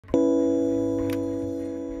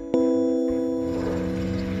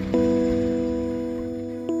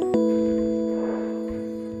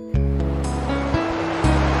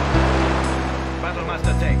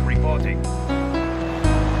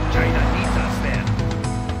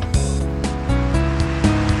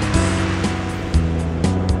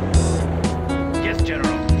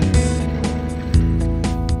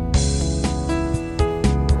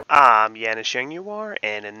I'm Yanis Yanguar,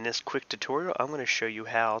 and in this quick tutorial I'm going to show you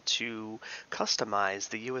how to customize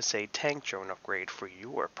the USA tank drone upgrade for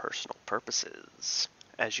your personal purposes.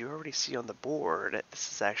 As you already see on the board,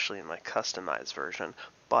 this is actually in my customized version,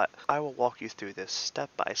 but I will walk you through this step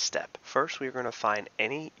by step. First, we're going to find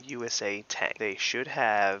any USA tank. They should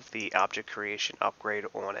have the object creation upgrade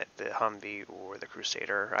on it, the Humvee or the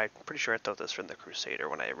Crusader. I'm pretty sure I thought this from the Crusader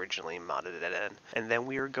when I originally modded it in. And then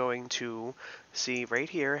we are going to see right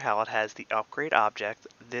here how it has the upgrade object.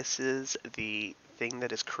 This is the thing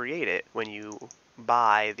that is created when you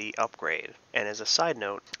buy the upgrade. And as a side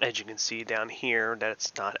note, as you can see down here that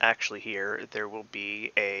it's not actually here, there will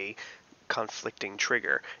be a conflicting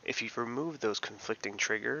trigger. If you've removed those conflicting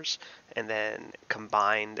triggers and then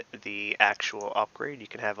combined the actual upgrade, you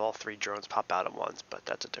can have all three drones pop out at once, but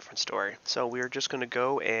that's a different story. So we're just going to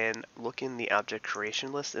go and look in the object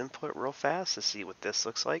creation list input real fast to see what this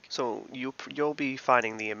looks like. So you'll be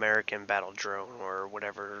finding the American battle drone or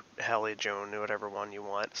whatever heli drone, whatever one you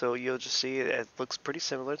want. So you'll just see it looks pretty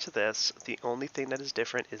similar to this. The only thing that is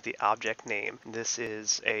different is the object name. This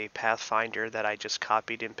is a Pathfinder that I just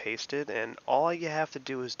copied and pasted, and all you have to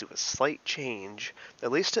do is do a slight change,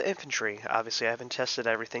 at least to infantry. Obviously I haven't tested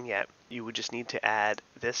everything yet. You would just need to add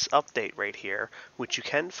this update right here, which you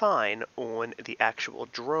can find on the actual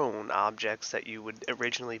drone objects that you would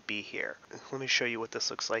originally be here. Let me show you what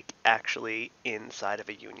this looks like actually inside of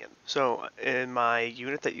a union. So in my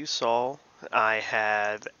unit that you saw, I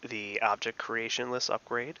had the object creation list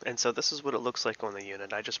upgrade, and so this is what it looks like on the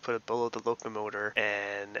unit. I just put it below the locomotor,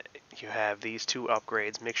 and you have these two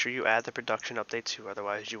upgrades. Make sure you add the production update too,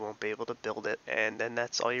 otherwise you won't be able to build it, and then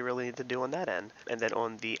that's all you really need to do on that end. And then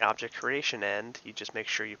on the object creation end, you just make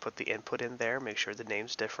sure you put the input in there, make sure the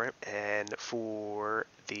name's different, and for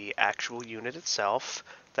the actual unit itself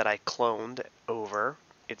that I cloned over,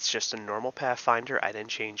 it's just a normal Pathfinder. I didn't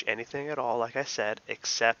change anything at all, like I said,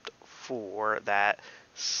 except for that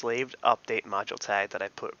slaved update module tag that I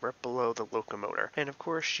put right below the locomotor. And of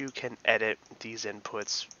course you can edit these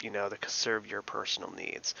inputs, to serve your personal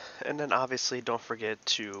needs. And then obviously don't forget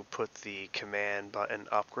to put the command button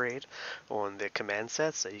upgrade on the command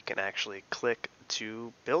set so you can actually click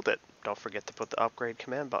to build it. Don't forget to put the upgrade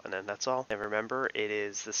command button in, that's all. And remember, it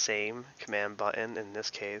is the same command button in this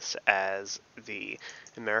case as the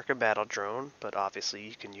American Battle Drone, but obviously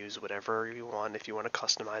you can use whatever you want if you want to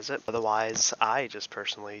customize it. Otherwise, I just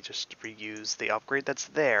personally just reuse the upgrade that's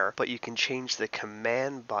there, but you can change the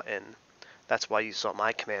command button. That's why you saw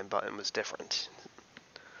my command button was different.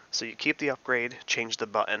 So you keep the upgrade, change the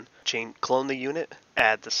button, clone the unit,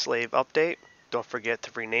 add the slave update. Don't forget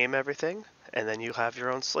to rename everything, and then you have your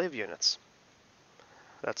own slave units.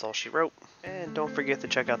 That's all she wrote. And don't forget to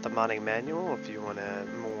check out the modding manual if you want a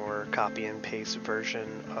more copy and paste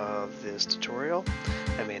version of this tutorial.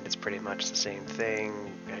 I mean, it's pretty much the same thing.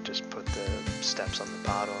 I just put the steps on the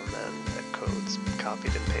bottom and the code's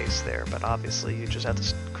copied and pasted there, but obviously you just have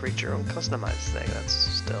to create your own customized thing.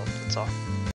 That's all.